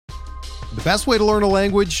The best way to learn a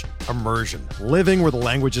language? Immersion. Living where the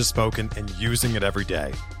language is spoken and using it every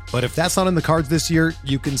day. But if that's not in the cards this year,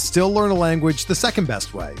 you can still learn a language the second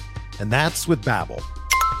best way, and that's with Babbel.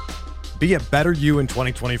 Be a better you in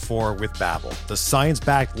 2024 with Babbel, the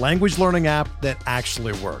science-backed language learning app that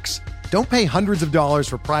actually works. Don't pay hundreds of dollars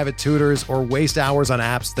for private tutors or waste hours on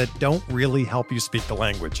apps that don't really help you speak the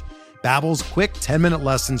language. Babbel's quick 10-minute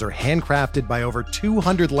lessons are handcrafted by over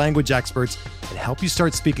 200 language experts and help you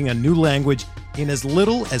start speaking a new language in as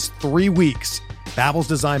little as 3 weeks. Babbel's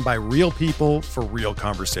designed by real people for real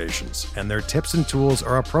conversations, and their tips and tools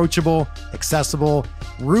are approachable, accessible,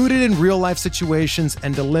 rooted in real-life situations,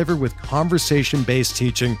 and delivered with conversation-based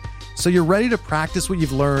teaching, so you're ready to practice what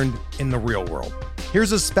you've learned in the real world.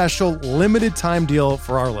 Here's a special limited-time deal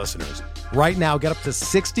for our listeners. Right now, get up to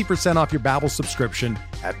 60% off your Babbel subscription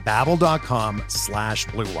at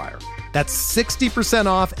babbel.com/Blue Wire. That's 60%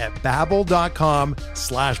 off at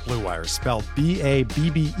babbel.com/Blue Wire, spelled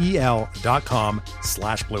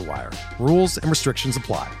BABBEL.com/Blue Wire. Rules and restrictions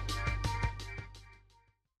apply.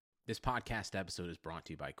 This podcast episode is brought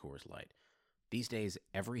to you by Coors Light. These days,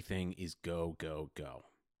 everything is go, go, go.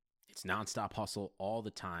 It's nonstop hustle all the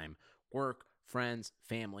time. Work, friends,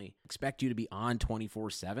 family, expect you to be on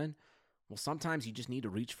 24/7. Well, sometimes you just need to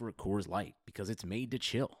reach for a Coors Light because it's made to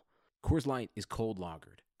chill. Coors Light is cold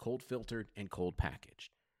lagered, cold filtered, and cold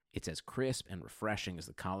packaged. It's as crisp and refreshing as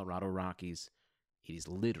the Colorado Rockies. It is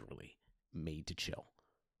literally made to chill.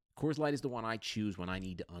 Coors Light is the one I choose when I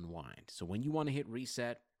need to unwind. So when you want to hit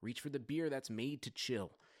reset, reach for the beer that's made to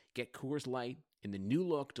chill. Get Coors Light in the new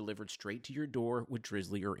look delivered straight to your door with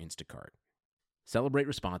Drizzly or Instacart. Celebrate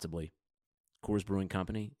responsibly. Coors Brewing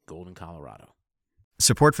Company, Golden, Colorado.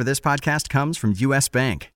 Support for this podcast comes from U.S.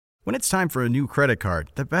 Bank. When it's time for a new credit card,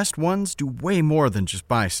 the best ones do way more than just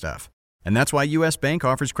buy stuff. And that's why U.S. Bank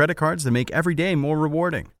offers credit cards that make every day more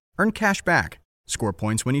rewarding. Earn cash back, score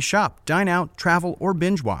points when you shop, dine out, travel, or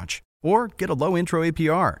binge watch, or get a low intro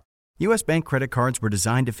APR. U.S. Bank credit cards were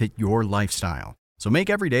designed to fit your lifestyle. So make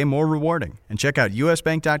every day more rewarding and check out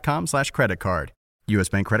usbank.com/credit card. U.S.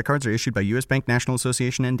 Bank credit cards are issued by U.S. Bank National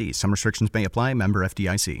Association ND. Some restrictions may apply. Member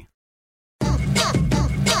FDIC.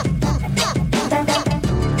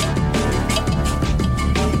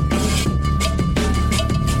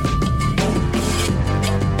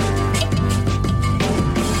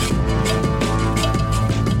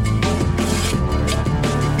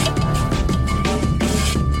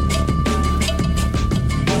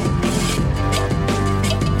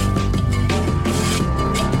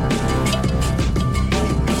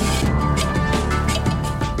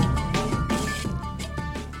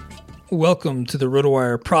 Welcome to the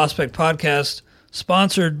RotoWire Prospect Podcast,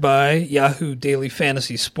 sponsored by Yahoo Daily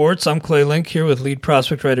Fantasy Sports. I'm Clay Link here with lead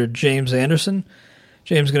prospect writer James Anderson.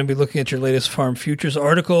 James is going to be looking at your latest Farm Futures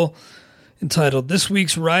article entitled This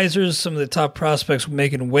Week's Risers, some of the top prospects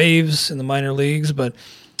making waves in the minor leagues. But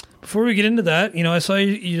before we get into that, I saw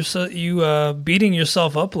you beating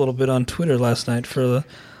yourself up a little bit on Twitter last night for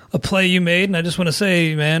a play you made, and I just want to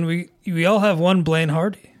say, man, we all have one Blaine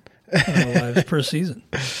Hardy in our lives per season.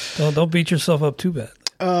 Don't beat yourself up too bad.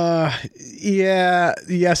 Yeah,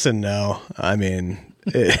 yes and no. I mean,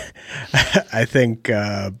 I think,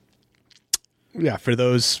 for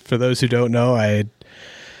those who don't know, I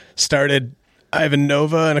started Ivan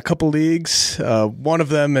Nova in a couple leagues. One of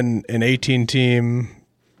them in an 18-team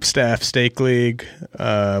staff stake league,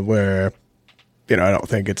 where I don't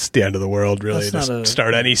think it's the end of the world really to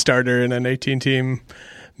start any starter in an 18-team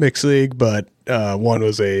mixed league, but one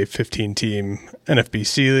was a 15-team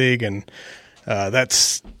NFBC league, and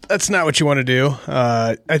that's not what you want to do.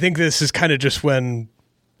 I think this is kind of just when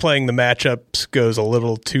playing the matchups goes a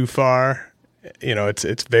little too far.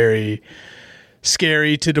 It's very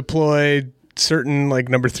scary to deploy certain like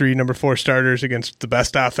number 3, number 4 starters against the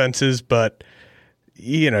best offenses, but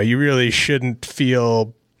you really shouldn't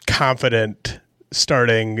feel confident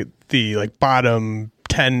starting the like bottom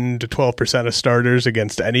 10 to 12% of starters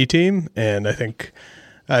against any team. And I think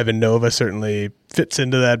Ivan Nova certainly fits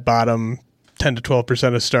into that bottom 10 to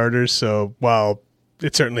 12% of starters. So while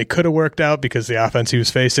it certainly could have worked out because the offense he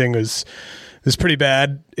was facing was pretty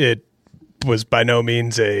bad, it was by no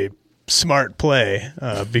means a smart play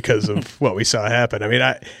because of what we saw happen. I mean,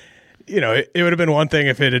 it would have been one thing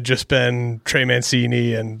if it had just been Trey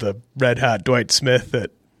Mancini and the red hot Dwight Smith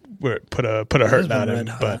that put a hurt on him.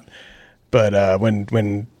 But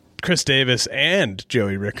when Chris Davis and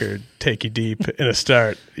Joey Rickard take you deep in a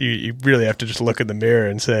start, you really have to just look in the mirror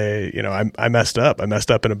and say, I messed up. I messed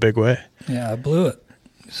up in a big way. Yeah, I blew it.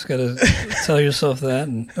 Just got to tell yourself that.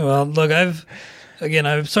 And well, look, I've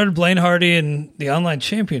started Blaine Hardy in the online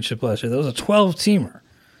championship last year. That was a 12-teamer.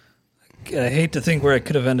 I hate to think where I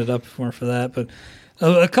could have ended up if it weren't for that, but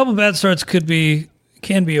a couple bad starts can be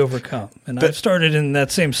overcome. And I've started in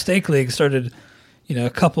that same stake league, a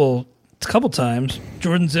couple times.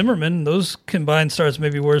 Jordan Zimmerman, those combined starts may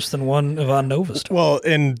be worse than one Ivan Nova start. Well,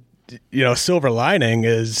 and silver lining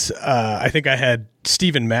is I think I had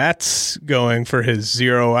Steven Matz going for his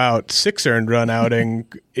 0-out 6 earned run outing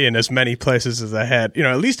in as many places as I had.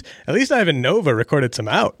 At least Ivan Nova recorded some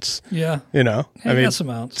outs. Yeah. Got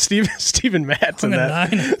some outs. Steven Matz and that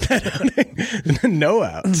outing, no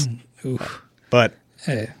outs. Oof. But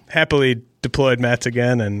hey, happily deployed Matz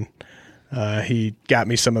again, and he got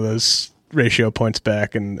me some of those ratio points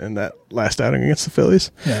back in that last outing against the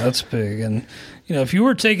Phillies. Yeah, that's big. And if you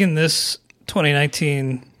were taking this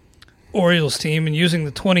 2019 Orioles team and using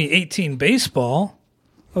the 2018 baseball,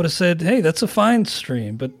 I would have said, hey, that's a fine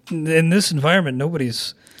stream. But in this environment,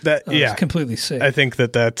 nobody's completely safe. I think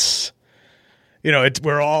that's,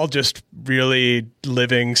 we're all just really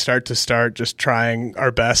living start to start, just trying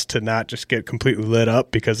our best to not just get completely lit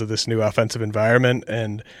up because of this new offensive environment.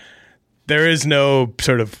 And there is no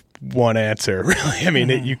sort of one answer, really. I mean,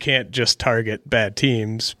 you can't just target bad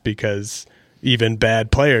teams because even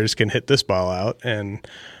bad players can hit this ball out. And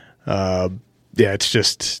it's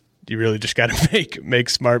just, you really just got to make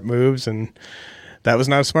smart moves, and that was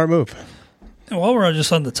not a smart move. And while we're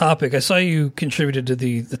just on the topic, I saw you contributed to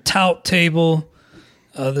the tout table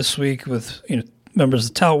this week with members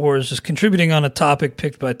of the Tout Wars, just contributing on a topic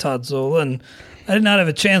picked by Todd Zola. And I did not have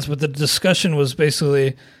a chance, but the discussion was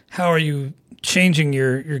basically, how are you changing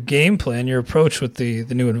your game plan, your approach with the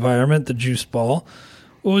new environment, the juice ball?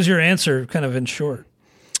 What was your answer, kind of in short?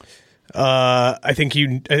 I think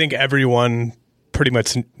everyone pretty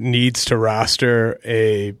much needs to roster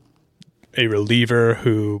a reliever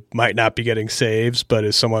who might not be getting saves, but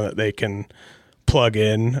is someone that they can plug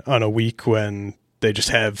in on a week when they just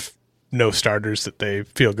have no starters that they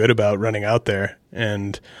feel good about running out there.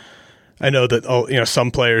 And I know that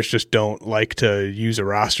some players just don't like to use a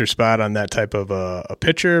roster spot on that type of a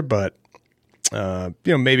pitcher, but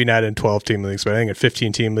maybe not in 12-team leagues, but I think in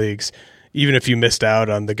 15-team leagues, even if you missed out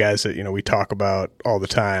on the guys that we talk about all the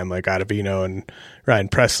time, like Ottavino and Ryan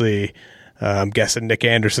Presley, I'm guessing Nick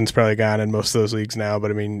Anderson's probably gone in most of those leagues now.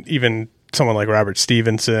 But I mean, even someone like Robert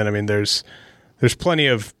Stevenson, I mean, there's plenty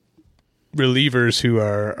of relievers who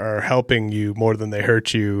are helping you more than they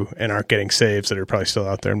hurt you and aren't getting saves that are probably still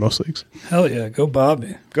out there in most leagues. Hell yeah, go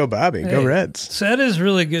Bobby. Go Bobby, go Reds. So that is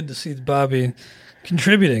really good to see Bobby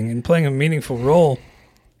contributing and playing a meaningful role.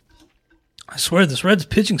 I swear this Reds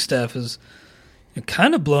pitching staff is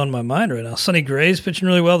kind of blowing my mind right now. Sonny Gray's pitching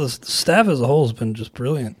really well. The staff as a whole has been just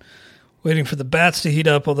brilliant. Waiting for the bats to heat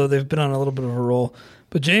up, although they've been on a little bit of a roll.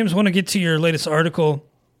 But James, I want to get to your latest article.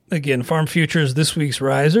 Again, Farm Futures, this week's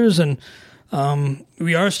risers. And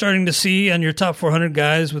we are starting to see on your top 400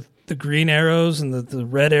 guys with the green arrows and the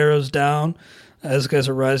red arrows down as guys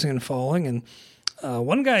are rising and falling. And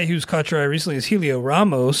one guy who's caught your eye recently is Helio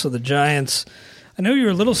Ramos of the Giants. I know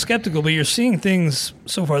you're a little skeptical, but you're seeing things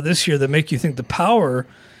so far this year that make you think the power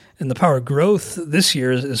and the power growth this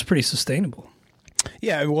year is pretty sustainable.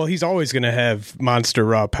 Yeah, well, he's always going to have monster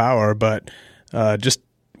raw power, but just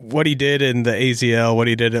what he did in the AZL, what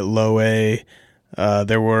he did at low A,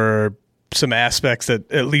 there were some aspects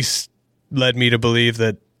that at least led me to believe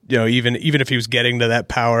that even if he was getting to that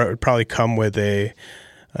power, it would probably come with a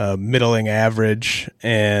middling average.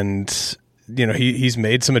 And he's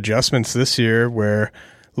made some adjustments this year where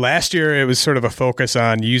last year it was sort of a focus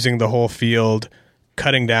on using the whole field,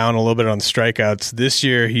 cutting down a little bit on strikeouts. This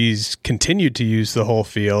year he's continued to use the whole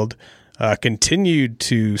field, continued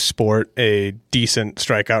to sport a decent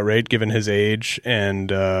strikeout rate given his age and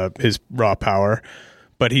his raw power,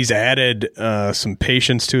 but he's added some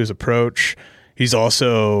patience to his approach. He's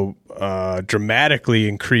also dramatically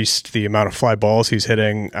increased the amount of fly balls he's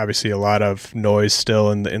hitting. Obviously, a lot of noise still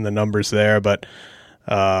in the numbers there, but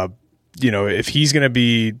if he's going to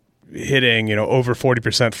be hitting over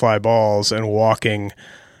 40% fly balls and walking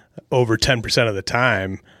over 10% of the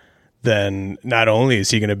time, then not only is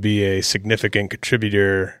he going to be a significant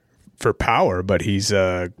contributor for power, but he's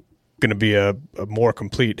going to be a more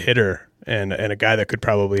complete hitter and a guy that could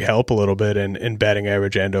probably help a little bit in batting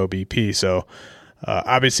average and OBP. So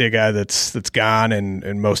obviously a guy that's gone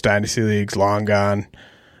in most dynasty leagues, long gone.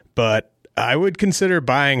 But I would consider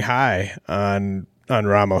buying high on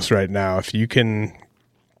Ramos right now. If you can,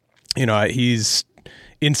 he's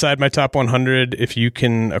inside my top 100. If you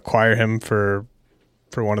can acquire him for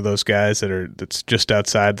one of those guys that's just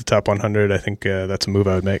outside the top 100, I think that's a move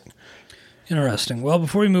I would make. Interesting. Well,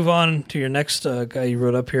 before we move on to your next guy you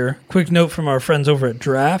wrote up here, quick note from our friends over at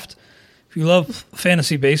Draft. If you love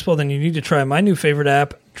fantasy baseball, then you need to try my new favorite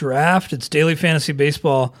app, Draft. It's daily fantasy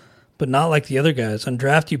baseball, but not like the other guys. On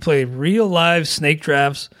Draft, you play real live snake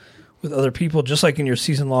drafts with other people, just like in your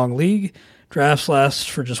season-long league. Drafts last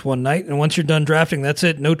for just one night, and once you're done drafting, that's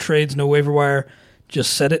it. No trades, no waiver wire.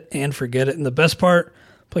 Just set it and forget it. And the best part,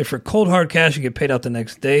 play for cold hard cash. You get paid out the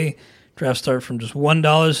next day. Drafts start from just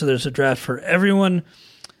 $1, so there's a draft for everyone.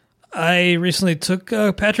 I recently took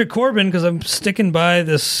Patrick Corbin because I'm sticking by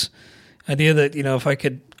this idea that, if I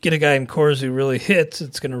could get a guy in Coors who really hits,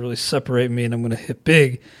 it's going to really separate me, and I'm going to hit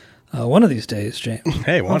big one of these days, James.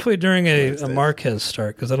 Hey, hopefully during a Marquez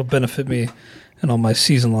start, because that'll benefit me in all my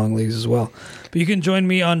season-long leagues as well. But you can join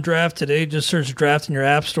me on Draft today. Just search Draft in your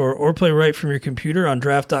app store or play right from your computer on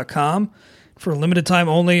draft.com. For a limited time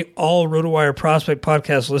only, all RotoWire Prospect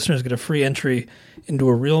Podcast listeners get a free entry into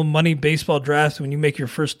a real money baseball draft when you make your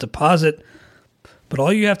first deposit. But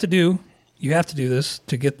all you have to do this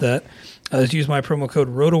to get that, is use my promo code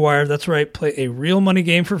RotoWire. That's right, play a real money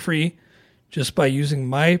game for free just by using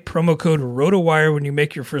my promo code RotoWire when you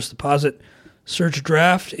make your first deposit. Search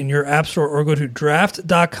Draft in your app store or go to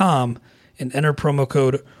draft.com and enter promo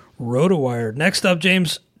code RotoWire. Next up,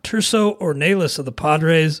 James, Tirso Ornelas of the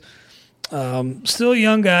Padres. Still a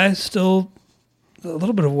young guy, still a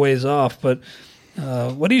little bit of ways off, but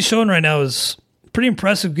what he's showing right now is pretty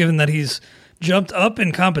impressive given that he's jumped up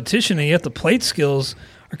in competition and yet the plate skills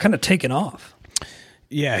are kind of taking off.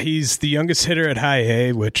 Yeah, he's the youngest hitter at high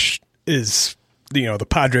A, which is, the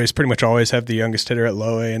Padres pretty much always have the youngest hitter at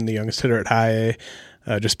low A and the youngest hitter at high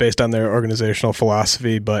A, just based on their organizational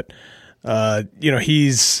philosophy. But,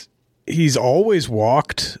 he's always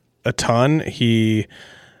walked a ton. He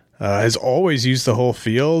has always used the whole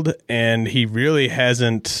field, and he really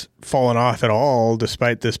hasn't fallen off at all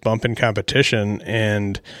despite this bump in competition.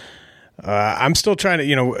 And I'm still trying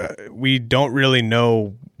to, we don't really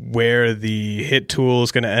know where the hit tool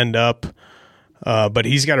is going to end up, but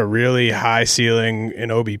he's got a really high ceiling in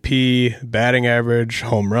OBP, batting average,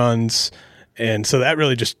 home runs, and so that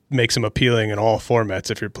really just makes him appealing in all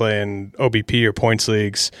formats. If you're playing OBP or points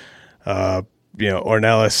leagues,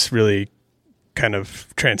 Ornelas really kind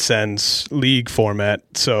of transcends league format.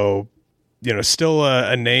 So, still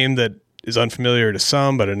a name that is unfamiliar to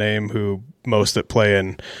some, but a name who most that play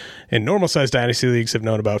in normal sized dynasty leagues have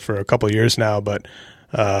known about for a couple of years now. But,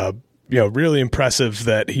 really impressive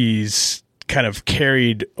that he's kind of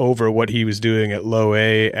carried over what he was doing at low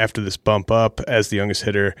A after this bump up as the youngest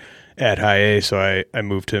hitter at high A. So I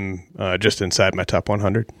moved him just inside my top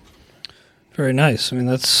 100. Very nice. I mean,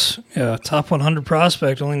 that's top 100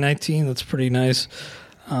 prospect, only 19. That's pretty nice.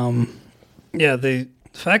 The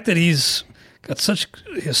fact that he's got such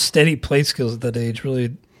steady plate skills at that age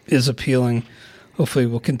really is appealing. Hopefully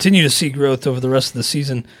we'll continue to see growth over the rest of the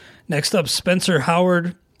season. Next up, Spencer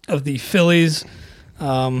Howard of the Phillies.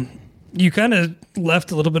 You kind of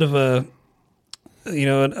left a little bit of a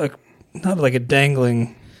not like a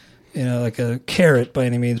dangling, like a carrot by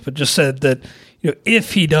any means, but just said that,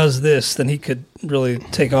 if he does this, then he could really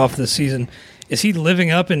take off this season. Is he living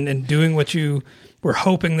up and doing what you were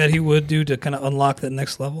hoping that he would do to kind of unlock that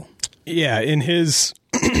next level? Yeah, in his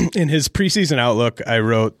preseason outlook, I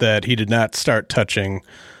wrote that he did not start touching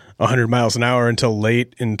 100 miles an hour until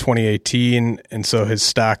late in 2018, and so his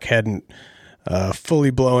stock hadn't fully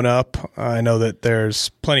blown up. I know that there's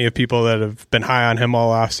plenty of people that have been high on him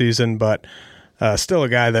all offseason, but still a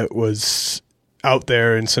guy that was out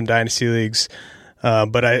there in some dynasty leagues.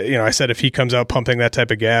 But I said if he comes out pumping that type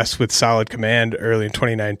of gas with solid command early in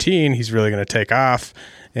 2019, he's really going to take off.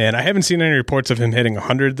 And I haven't seen any reports of him hitting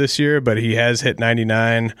 100 this year, but he has hit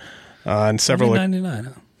 99 on several. Only 99,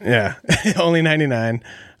 huh? Yeah, only 99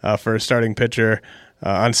 for a starting pitcher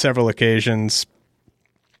on several occasions.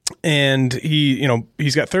 And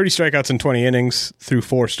he's got 30 strikeouts in 20 innings through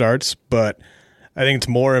 4 starts, but I think it's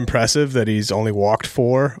more impressive that he's only walked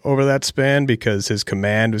 4 over that span because his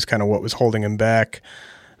command was kind of what was holding him back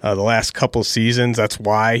the last couple seasons. That's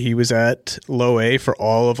why he was at low A for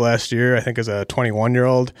all of last year, I think, as a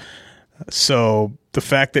 21-year-old. So the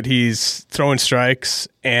fact that he's throwing strikes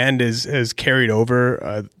and has carried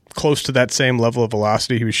over close to that same level of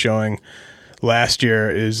velocity he was showing last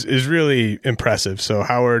year is really impressive. So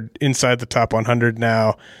Howard inside the top 100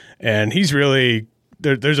 now, and he's really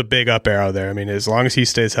there's a big up arrow there. I mean, as long as he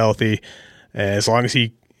stays healthy, and as long as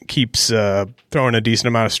he keeps throwing a decent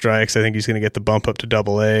amount of strikes, I think he's going to get the bump up to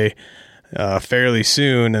Double-A fairly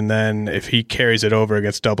soon. And then if he carries it over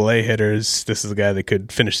against Double-A hitters, this is the guy that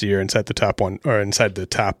could finish the year inside the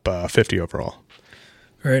top 50 overall.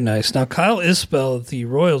 Very nice. Now, Kyle Isbell of the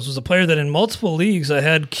Royals was a player that in multiple leagues I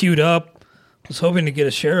had queued up was hoping to get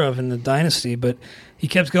a share of in the dynasty, but he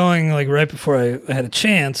kept going like right before I had a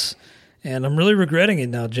chance, and I'm really regretting it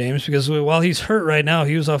now, James, because while he's hurt right now,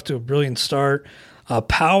 he was off to a brilliant start.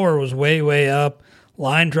 Power was way, way up.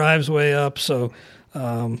 Line drives way up. So,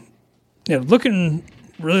 looking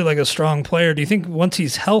really like a strong player. Do you think once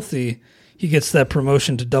he's healthy, he gets that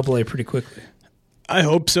promotion to AA pretty quickly? I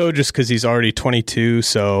hope so, just because he's already 22,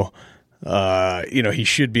 so he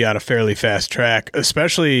should be on a fairly fast track,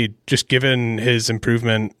 especially just given his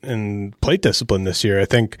improvement in plate discipline this year. I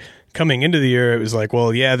think coming into the year, it was like,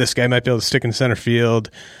 well, yeah, this guy might be able to stick in center field.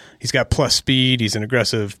 He's got plus speed. He's an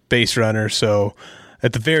aggressive base runner, so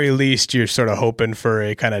at the very least, you're sort of hoping for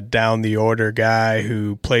a kind of down-the-order guy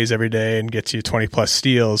who plays every day and gets you 20-plus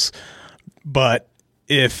steals. But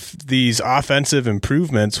if these offensive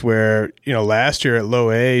improvements where, last year at low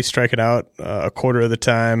A, striking out a quarter of the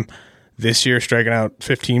time, this year striking out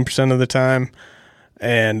 15% of the time,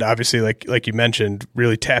 and obviously, like you mentioned,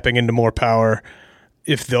 really tapping into more power,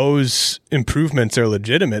 if those improvements are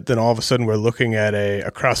legitimate, then all of a sudden we're looking at a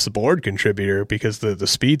across-the-board contributor because the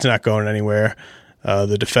speed's not going anywhere.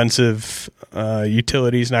 The defensive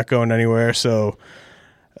utility is not going anywhere. So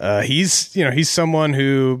he's someone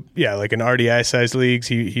who, like in RDI size leagues,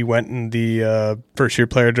 he went in the first year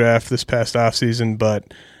player draft this past offseason,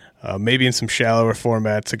 but maybe in some shallower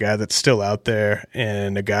formats, a guy that's still out there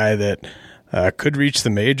and a guy that could reach the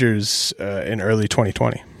majors in early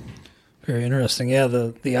 2020. Very interesting. Yeah,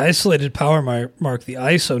 the isolated power mark, the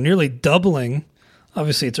ISO, nearly doubling.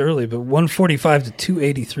 Obviously, it's early, but 145 to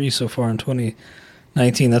 283 so far in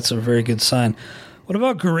 2019. That's a very good sign. What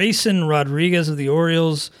about Grayson Rodriguez of the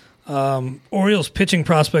Orioles? Orioles pitching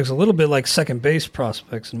prospects a little bit like second base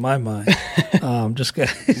prospects in my mind. Just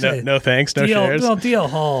no thanks, no shares. Well, DL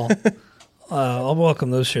Hall. I'll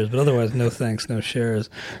welcome those shares, but otherwise, no thanks, no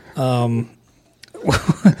shares. You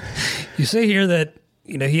say here that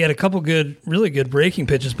he had a couple really good breaking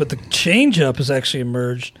pitches, but the changeup has actually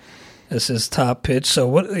emerged as his top pitch. So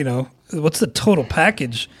what's the total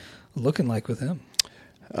package looking like with him?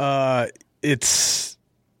 It's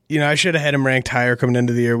I should have had him ranked higher coming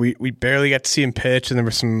into the year. We barely got to see him pitch, and there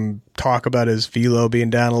was some talk about his velo being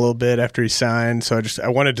down a little bit after he signed. So I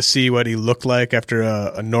wanted to see what he looked like after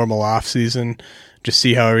a normal off season, just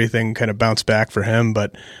see how everything kind of bounced back for him.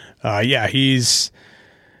 But he's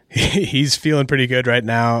feeling pretty good right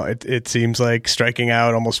now. It seems like striking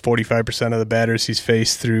out almost 45% of the batters he's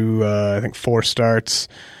faced through I think 4 starts.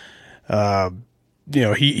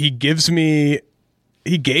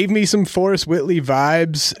 He gave me some Forrest Whitley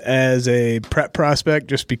vibes as a prep prospect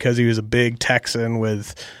just because he was a big Texan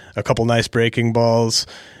with a couple nice breaking balls.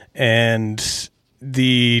 And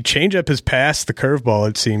the changeup has passed the curveball,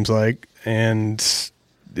 it seems like. And,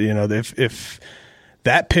 if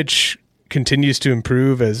that pitch continues to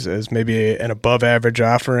improve as maybe an above average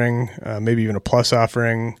offering, maybe even a plus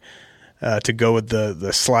offering to go with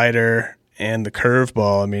the slider and the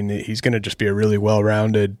curveball, I mean, he's going to just be a really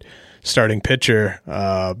well-rounded starting pitcher.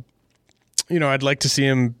 I'd like to see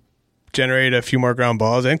him generate a few more ground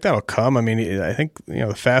balls. I think that'll come. I mean, I think, the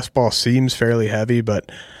fastball seems fairly heavy,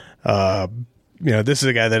 but, this is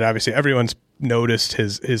a guy that obviously everyone's noticed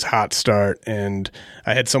his hot start. And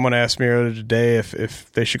I had someone ask me earlier today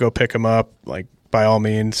if they should go pick him up. Like, by all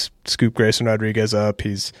means, scoop Grayson Rodriguez up.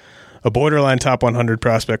 He's a borderline top 100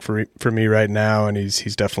 prospect for me right now, and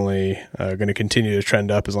he's definitely going to continue to trend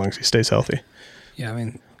up as long as he stays healthy. Yeah, I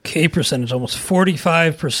mean, K percentage almost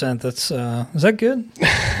 45%. That's is that good?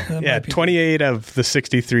 Yeah, 28 of the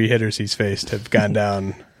 63 hitters he's faced have gone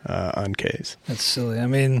down on Ks. That's silly. I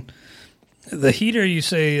mean, the heater you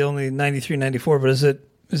say only 93, 94, but is it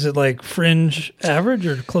like fringe average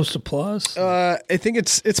or close to plus? I think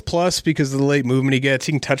it's plus because of the late movement he gets.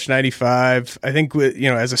 He can touch 95. I think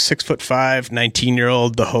as a 6'5",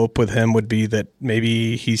 19-year-old, the hope with him would be that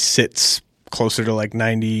maybe he sits closer to like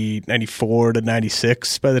 90, 94 to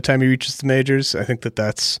 96 by the time he reaches the majors. I think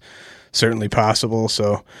that's certainly possible.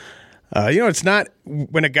 So, it's not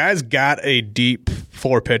when a guy's got a deep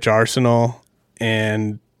 4-pitch arsenal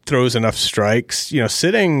and throws enough strikes,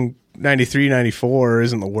 sitting 93, 94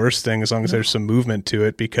 isn't the worst thing as long as there's some movement to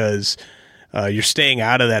it because you're staying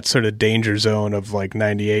out of that sort of danger zone of like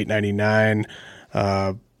 98, 99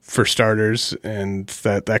 for starters. And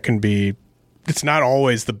that can be, it's not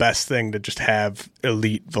always the best thing to just have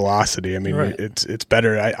elite velocity. I mean, right. It's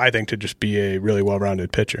better, I think, to just be a really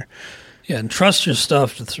well-rounded pitcher. Yeah, and trust your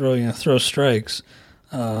stuff to throw strikes.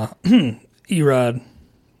 Erod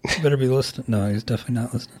better be listening. No, he's definitely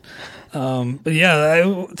not listening. But yeah,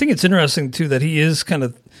 I think it's interesting too that he is kind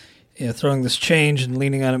of throwing this change and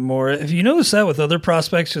leaning on it more. Have you noticed that with other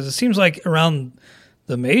prospects? Because it seems like around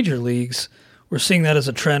the major leagues, we're seeing that as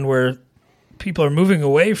a trend where people are moving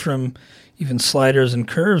away from even sliders and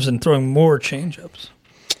curves and throwing more changeups?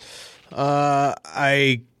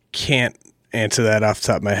 I can't answer that off the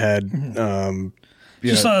top of my head.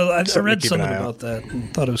 I read something about that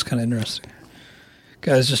and thought it was kind of interesting.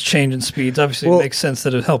 Guys just changing speeds. Obviously, it makes sense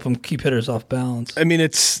that it would help them keep hitters off balance. I mean,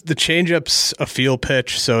 it's the changeup's a feel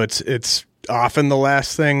pitch, so it's often the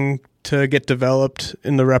last thing to get developed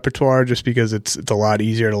in the repertoire, just because it's a lot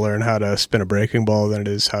easier to learn how to spin a breaking ball than it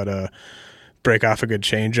is how to break off a good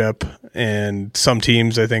changeup. And some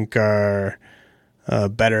teams, I think, are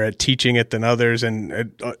better at teaching it than others, and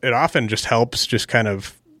it often just helps. Just kind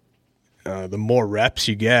of the more reps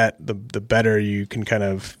you get, the better you can kind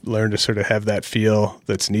of learn to sort of have that feel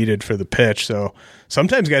that's needed for the pitch. So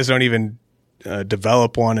sometimes guys don't even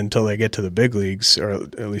develop one until they get to the big leagues, or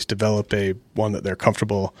at least develop one that they're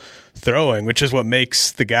comfortable throwing, which is what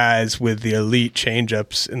makes the guys with the elite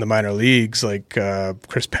changeups in the minor leagues, like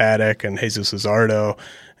Chris Paddock and Jesus Luzardo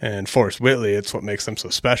and Forrest Whitley. It's what makes them so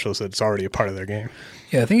special, so it's already a part of their game.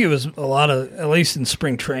 Yeah, I think it was a lot of, at least in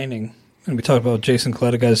spring training, and we talked about Jason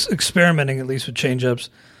Coletta, guys experimenting at least with changeups.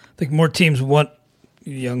 I think more teams want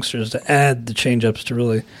youngsters to add the changeups to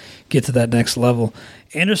really get to that next level.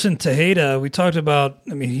 Anderson Tejeda, we talked about,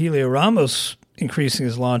 Helio Ramos increasing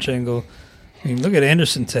his launch angle. Look at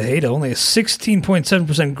Anderson Tejeda, only a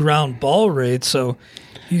 16.7% ground ball rate, so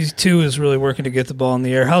he too is really working to get the ball in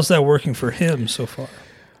the air. How's that working for him so far?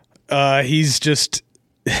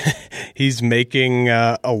 He's making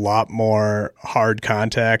a lot more hard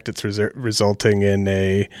contact. It's resulting in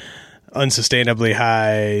a unsustainably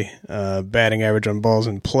high batting average on balls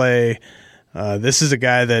in play. This is a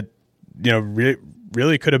guy that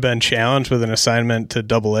really could have been challenged with an assignment to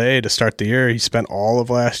Double-A to start the year. He spent all of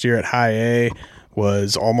last year at High A,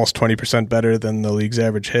 was almost 20% better than the league's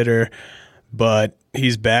average hitter, but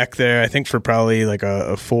he's back there, I think, for probably like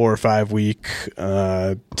a 4 or 5 week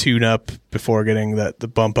tune-up before getting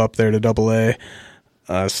the bump up there to Double-A.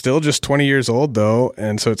 Still just 20 years old, though,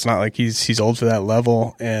 and so it's not like he's old for that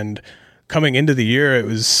level. And coming into the year, it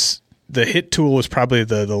was the hit tool was probably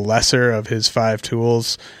the lesser of his 5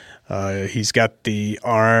 tools. He's got the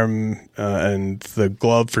arm and the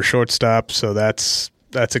glove for shortstop, so that's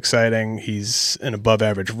exciting. He's an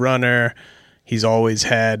above-average runner. He's always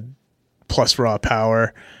had plus raw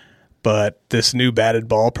power, but this new batted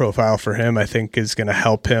ball profile for him, I think, is going to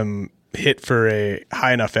help him hit for a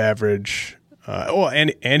high enough average.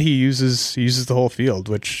 And he uses the whole field,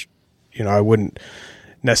 which I wouldn't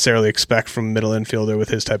necessarily expect from a middle infielder with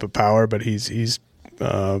his type of power, but he's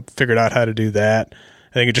figured out how to do that.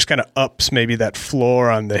 I think it just kind of ups maybe that floor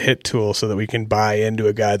on the hit tool so that we can buy into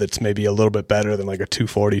a guy that's maybe a little bit better than like a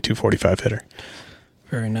 240, 245 hitter.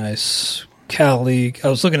 Very nice. Cal League. I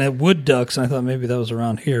was looking at Wood Ducks, and I thought maybe that was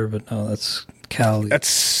around here, but no, that's Cal League.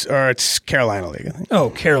 It's Carolina League, I think. Oh,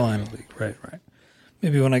 Carolina League. Right.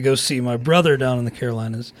 Maybe when I go see my brother down in the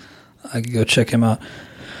Carolinas, I could go check him out.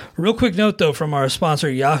 Real quick note, though, from our sponsor,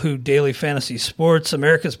 Yahoo Daily Fantasy Sports.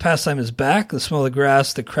 America's pastime is back. The smell of the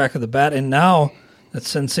grass, the crack of the bat, and now that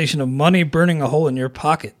sensation of money burning a hole in your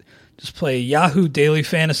pocket. Just play Yahoo Daily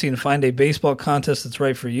Fantasy and find a baseball contest that's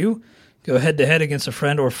right for you. Go head-to-head against a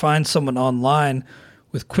friend or find someone online.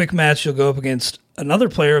 With Quick Match, you'll go up against another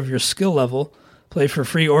player of your skill level. Play for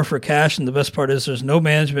free or for cash, and the best part is there's no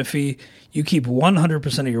management fee. You keep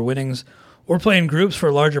 100% of your winnings. Or play in groups for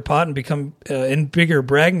a larger pot and become in bigger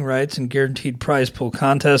bragging rights and guaranteed prize pool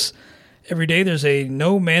contests. Every day there's a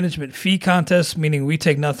no management fee contest, meaning we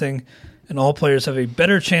take nothing, and all players have a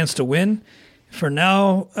better chance to win. For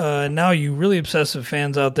now, you really obsessive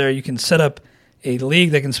fans out there, you can set up a league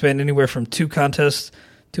that can span anywhere from 2 contests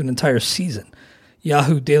to an entire season.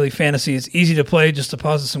 Yahoo Daily Fantasy is easy to play. Just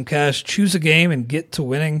deposit some cash, choose a game, and get to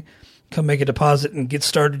winning. Come make a deposit and get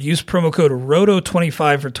started. Use promo code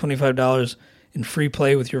ROTO25 for $25 in free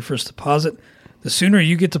play with your first deposit. The sooner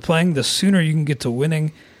you get to playing, the sooner you can get to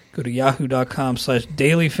winning. Go to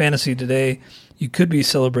yahoo.com/dailyfantasy today. You could be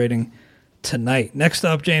celebrating tonight. Next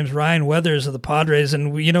up, James, Ryan Weathers of the Padres.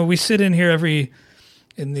 And we sit in here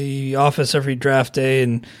in the office every draft day,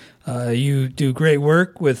 and you do great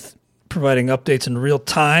work with providing updates in real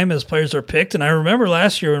time as players are picked. And I remember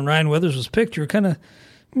last year when Ryan Weathers was picked, you were kind of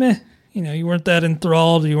meh. You weren't that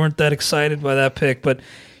enthralled. You weren't that excited by that pick. But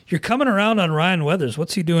you're coming around on Ryan Weathers.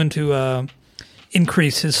 What's he doing to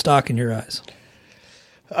increase his stock in your eyes?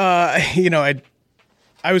 I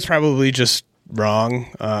was probably just wrong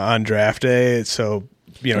on draft day. So,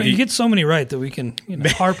 you get so many right that we can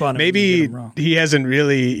harp on him. Maybe he hasn't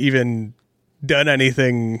really even done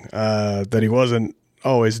anything that he wasn't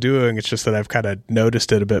always doing. It's just that I've kind of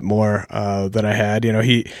noticed it a bit more than I had.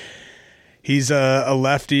 he's a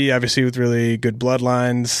lefty, obviously with really good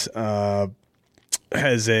bloodlines.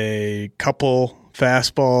 Has a couple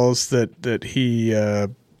fastballs that he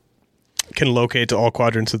can locate to all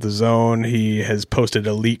quadrants of the zone. He has posted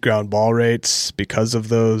elite ground ball rates because of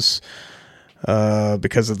those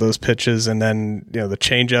pitches. And then, the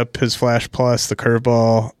changeup has flashed plus, the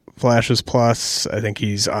curveball flashes plus. I think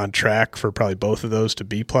he's on track for probably both of those to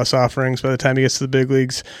be plus offerings by the time he gets to the big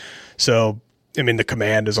leagues. So, the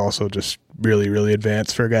command is also just really, really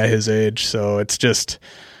advanced for a guy his age. So it's just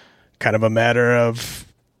kind of a matter of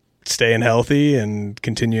staying healthy and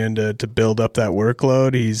continuing to build up that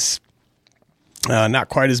workload. He's not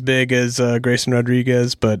quite as big as Grayson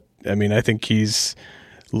Rodriguez, but I think he's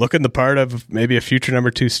looking the part of maybe a future number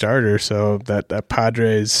 2 starter. So that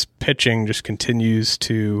Padres pitching just continues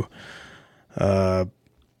to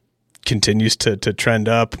trend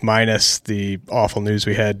up, minus the awful news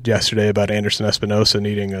we had yesterday about Anderson Espinosa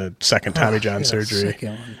needing a second Tommy John surgery.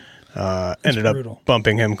 Ended brutal. Up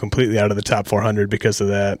bumping him completely out of the top 400 because of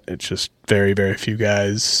that. It's just very, very few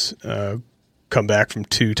guys come back from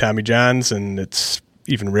 2 Tommy Johns, and it's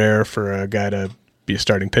even rare for a guy to be a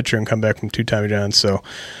starting pitcher and come back from 2 Tommy Johns. So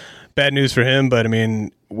bad news for him. But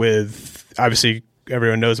with obviously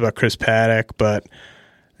everyone knows about Chris Paddock, but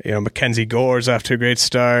Mackenzie Gore's off to a great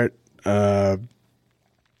start. They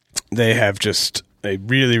have just a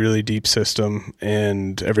really, really deep system,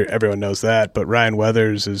 and everyone knows that. But Ryan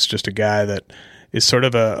Weathers is just a guy that is sort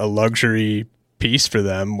of a luxury piece for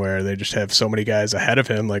them, where they just have so many guys ahead of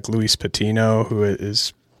him, like Luis Patino, who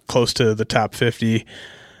is close to the top 50.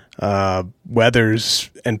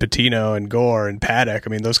 Weathers and Patino and Gore and Paddock,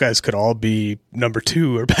 those guys could all be number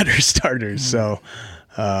 2 or better starters. So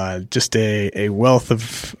just a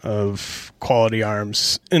wealth of quality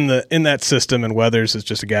arms in that system, and Weathers is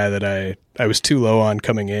just a guy that I was too low on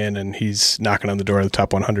coming in, and he's knocking on the door of the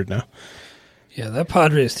top 100 now. Yeah, that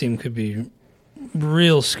Padres team could be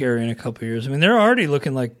real scary in a couple of years. They're already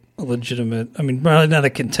looking like a legitimate, probably not a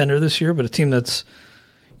contender this year, but a team that's,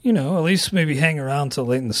 at least maybe hang around till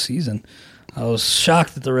late in the season. I was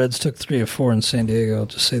shocked that the Reds took 3 of 4 in San Diego, I'll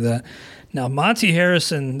just say that. Now, Monty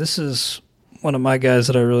Harrison, this is one of my guys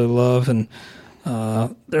that I really love, and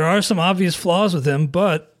there are some obvious flaws with him,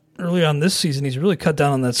 but early on this season, he's really cut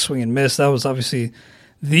down on that swing and miss. That was obviously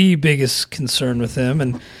the biggest concern with him.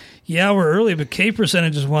 And yeah, we're early, but K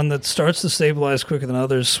percentage is one that starts to stabilize quicker than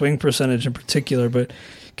others, swing percentage in particular, but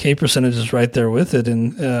K percentage is right there with it.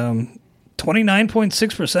 And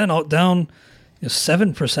 29.6%, down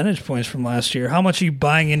 7 percentage points from last year. How much are you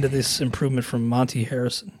buying into this improvement from Monty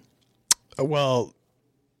Harrison? Well,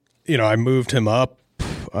 I moved him up,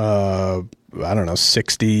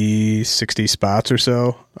 60 spots or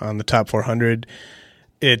so on the top 400.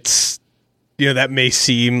 It's, that may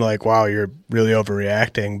seem like, wow, you're really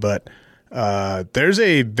overreacting, but there's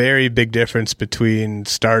a very big difference between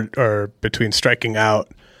striking out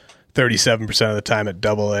 37% of the time at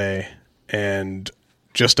AA and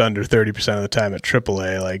just under 30% of the time at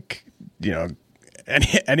AAA. Like,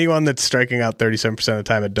 anyone that's striking out 37% of the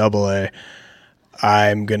time at AA,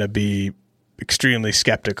 I'm going to be extremely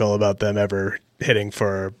skeptical about them ever hitting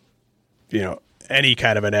for, any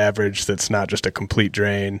kind of an average that's not just a complete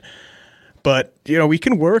drain. But, we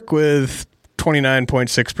can work with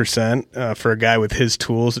 29.6% for a guy with his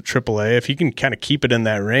tools at AAA. If he can kind of keep it in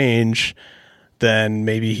that range, then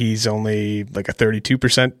maybe he's only like a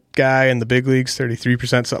 32% guy in the big leagues,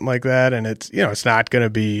 33%, something like that. And it's, it's not going to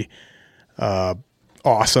be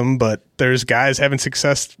awesome, but there's guys having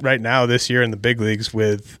success right now this year in the big leagues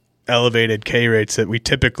with elevated K rates that we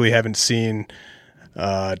typically haven't seen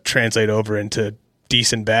translate over into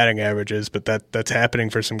decent batting averages, but that's happening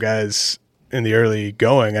for some guys in the early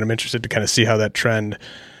going, and I'm interested to kind of see how that trend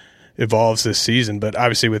evolves this season. But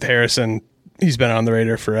obviously with Harrison, he's been on the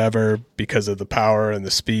radar forever because of the power and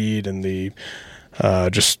the speed and the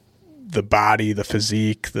just the body, the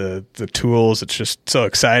physique, the tools. It's just so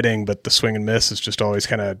exciting, but the swing and miss has just always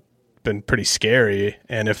kind of been pretty scary.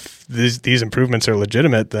 And if these improvements are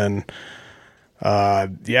legitimate, then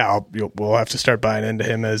we'll have to start buying into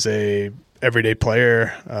him as a everyday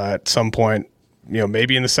player at some point.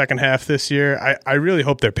 Maybe in the second half this year. I really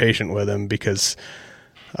hope they're patient with him, because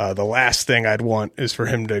the last thing I'd want is for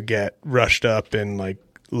him to get rushed up in like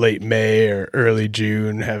late May or early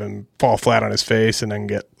June, have him fall flat on his face and then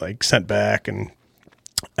get like sent back. And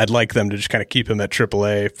I'd like them to just kind of keep him at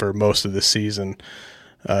AAA for most of the season,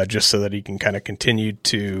 just so that he can kind of continue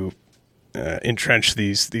to entrench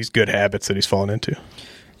these good habits that he's fallen into.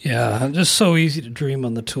 Yeah, just so easy to dream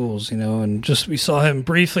on the tools, and just we saw him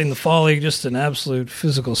briefly in the fall league, just an absolute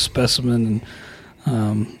physical specimen.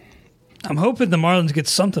 And I'm hoping the Marlins get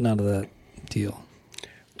something out of that deal.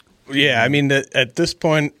 Yeah, I mean, at this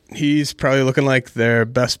point, he's probably looking like their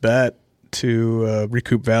best bet to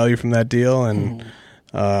recoup value from that deal. And,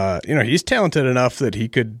 he's talented enough that he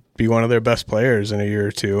could be one of their best players in a year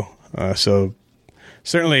or two. So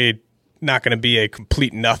certainly not going to be a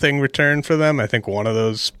complete nothing return for them. I think one of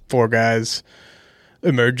those four guys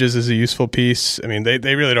emerges as a useful piece. I mean,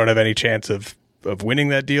 they really don't have any chance of winning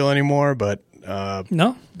that deal anymore, but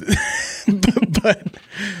no.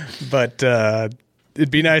 but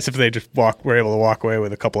it'd be nice if they just were able to walk away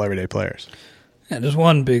with a couple everyday players. Yeah, just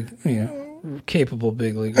one big, capable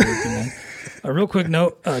big leaguer. A real quick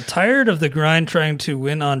note, tired of the grind trying to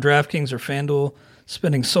win on DraftKings or FanDuel,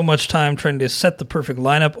 spending so much time trying to set the perfect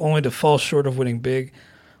lineup only to fall short of winning big?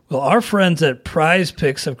 Well, our friends at Prize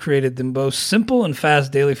Picks have created the most simple and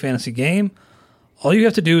fast daily fantasy game. All you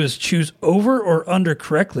have to do is choose over or under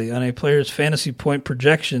correctly on a player's fantasy point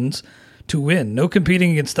projections to win. No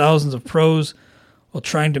competing against thousands of pros while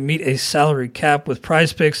trying to meet a salary cap. With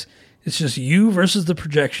Prize Picks, it's just you versus the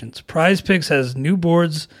projections. Prize Picks has new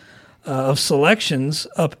boards of selections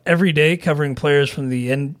up every day covering players from the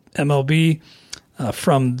MLB,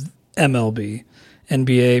 NBA,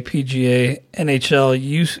 PGA,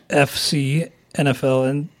 NHL, UFC, NFL,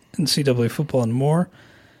 and NCAA football, and more.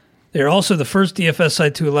 They're also the first DFS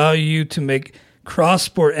site to allow you to make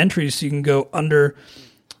cross-sport entries so you can go under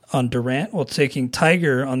on Durant while taking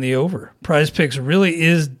Tiger on the over. Prize Picks really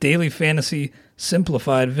is daily fantasy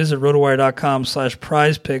simplified. Visit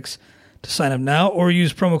rotowire.com/prizepicks to sign up now or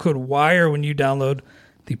use promo code WIRE when you download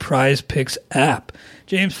the Prize Picks app.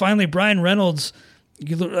 James, finally, Brian Reynolds,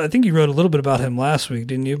 I think you wrote a little bit about him last week,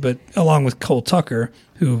 didn't you? But along with Cole Tucker,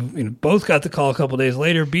 who both got the call a couple days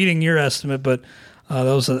later, beating your estimate, but that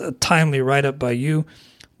was a timely write-up by you.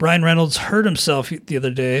 Brian Reynolds hurt himself the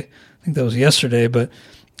other day. I think that was yesterday, but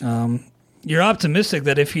you're optimistic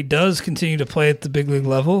that if he does continue to play at the big league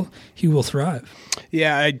level, he will thrive.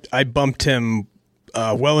 Yeah, I bumped him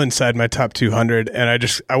well inside my top 200, and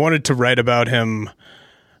I wanted to write about him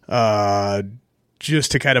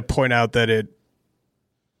just to kind of point out that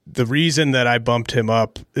the reason that I bumped him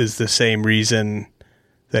up is the same reason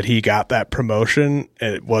that he got that promotion,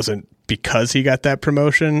 and it wasn't because he got that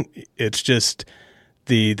promotion. It's just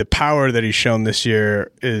the power that he's shown this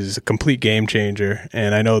year is a complete game changer.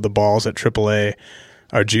 And I know the balls at AAA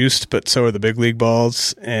are juiced, but so are the big league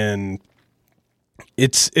balls. And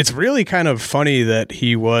it's really kind of funny that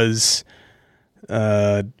he was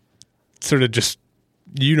sort of just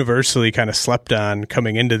universally kind of slept on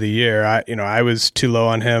coming into the year. I was too low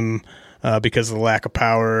on him because of the lack of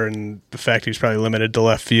power and the fact he's probably limited to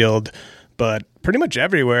left field. But pretty much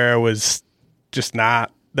everywhere was just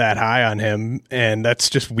not that high on him, and that's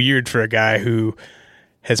just weird for a guy who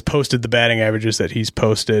has posted the batting averages that he's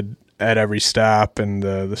posted at every stop and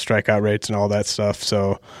the strikeout rates and all that stuff.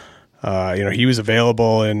 So, he was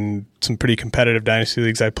available in some pretty competitive dynasty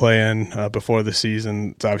leagues I play in before the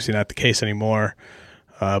season. It's obviously not the case anymore,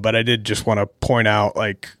 but I did just want to point out,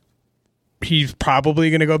 he's probably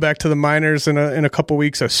going to go back to the minors in a couple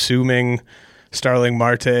weeks, assuming Starling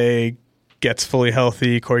Marte gets fully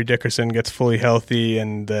healthy, Corey Dickerson gets fully healthy,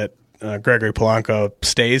 and that Gregory Polanco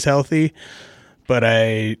stays healthy. But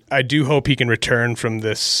I do hope he can return from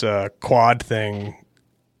this quad thing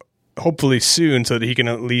hopefully soon so that he can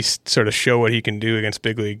at least sort of show what he can do against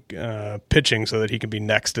big league pitching so that he can be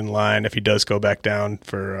next in line if he does go back down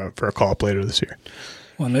for a call-up later this year.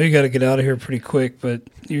 Well, I know you got to get out of here pretty quick, but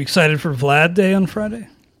you excited for Vlad Day on Friday?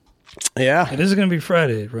 Yeah. It is going to be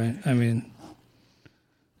Friday, right? I mean,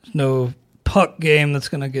 there's no puck game that's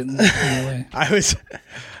going to get in the way.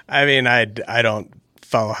 I don't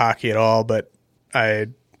follow hockey at all, but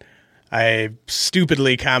I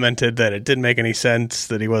stupidly commented that it didn't make any sense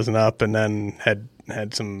that he wasn't up, and then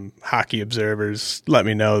had some hockey observers let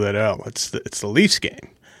me know that it's the Leafs game,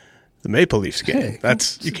 the Maple Leafs game. Hey,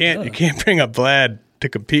 you can't bring up Vlad to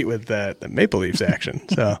compete with the Maple Leafs action.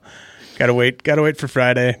 So gotta wait for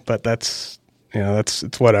Friday, but it's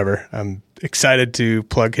whatever. I'm excited to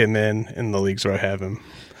plug him in the leagues where I have him.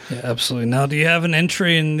 Yeah, absolutely. Now, do you have an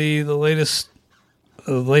entry in the latest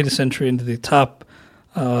entry into the top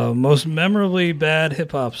most memorably bad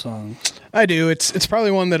hip hop song? I do. It's probably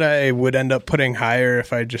one that I would end up putting higher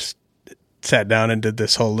if I just sat down and did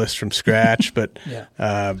this whole list from scratch. But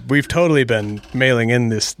yeah. We've totally been mailing in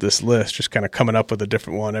this list, just kind of coming up with a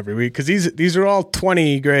different one every week because these are all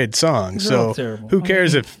 20 grade songs. So who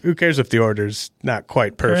cares if the order's not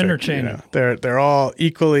quite perfect? They're interchangeable. They're all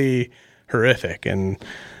equally horrific. And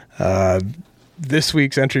this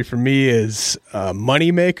week's entry for me is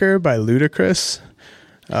Moneymaker by Ludacris.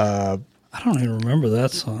 I don't even remember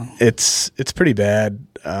that song. It's pretty bad.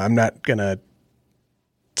 I'm not gonna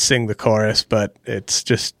sing the chorus, but it's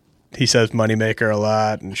just he says "moneymaker" a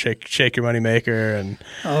lot and shake your moneymaker and.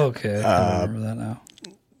 Okay, I remember that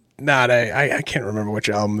now. I can't remember which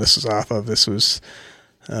album this was off of. This was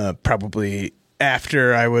probably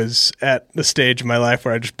after I was at the stage in my life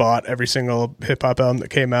where I just bought every single hip hop album that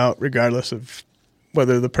came out, regardless of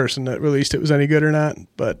whether the person that released it was any good or not.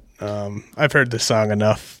 But I've heard this song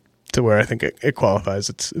enough to where I think it qualifies.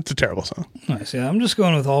 It's a terrible song. Nice. Yeah, I'm just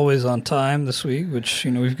going with Always on Time this week, which,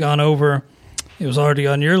 we've gone over. It was already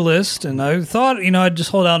on your list, and I thought, I'd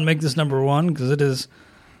just hold out and make this number one because it is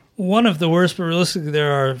one of the worst, but realistically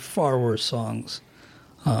there are far worse songs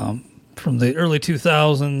from the early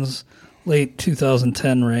 2000s, late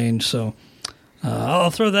 2010 range. So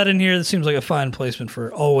I'll throw that in here. This seems like a fine placement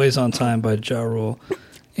for Always on Time by Ja Rule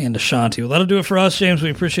and Ashanti. Well, that'll do it for us, James. We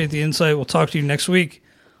appreciate the insight. We'll talk to you next week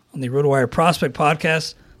on the RotoWire Prospect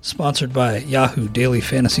Podcast, sponsored by Yahoo Daily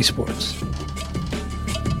Fantasy Sports.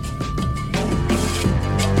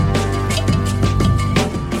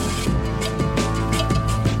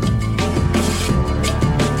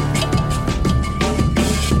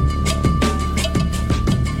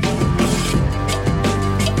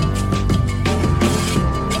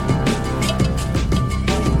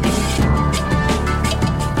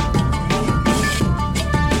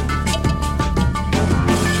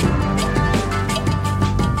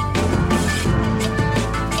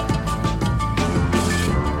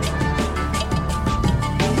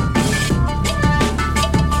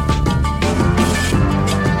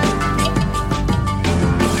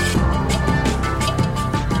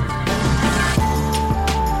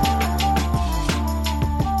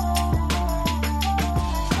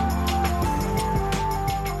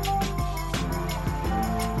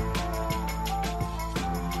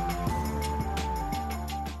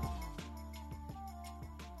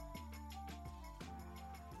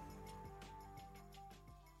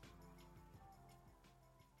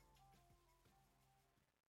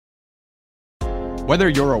 Whether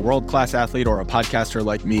you're a world-class athlete or a podcaster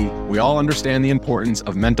like me, we all understand the importance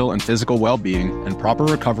of mental and physical well-being and proper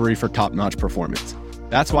recovery for top-notch performance.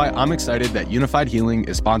 That's why I'm excited that Unified Healing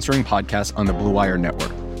is sponsoring podcasts on the Blue Wire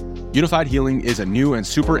Network. Unified Healing is a new and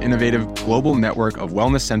super innovative global network of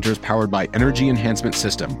wellness centers powered by Energy Enhancement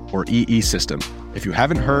System, or EE System. If you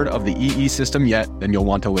haven't heard of the EE System yet, then you'll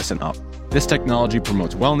want to listen up. This technology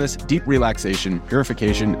promotes wellness, deep relaxation,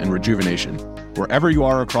 purification, and rejuvenation. Wherever you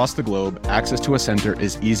are across the globe, access to a center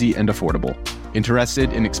is easy and affordable.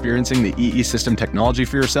 Interested in experiencing the EE System technology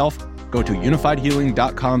for yourself? Go to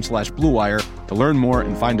unifiedhealing.com/bluewire to learn more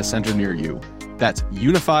and find a center near you. That's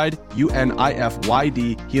unified,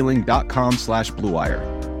 UNIFYD,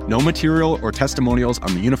 healing.com/bluewire. No material or testimonials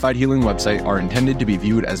on the Unified Healing website are intended to be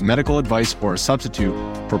viewed as medical advice or a substitute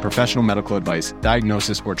for professional medical advice,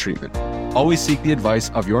 diagnosis, or treatment. Always seek the advice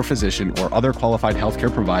of your physician or other qualified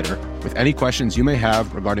healthcare provider with any questions you may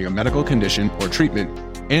have regarding a medical condition or treatment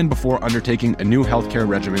and before undertaking a new healthcare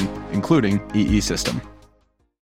regimen, including EE System.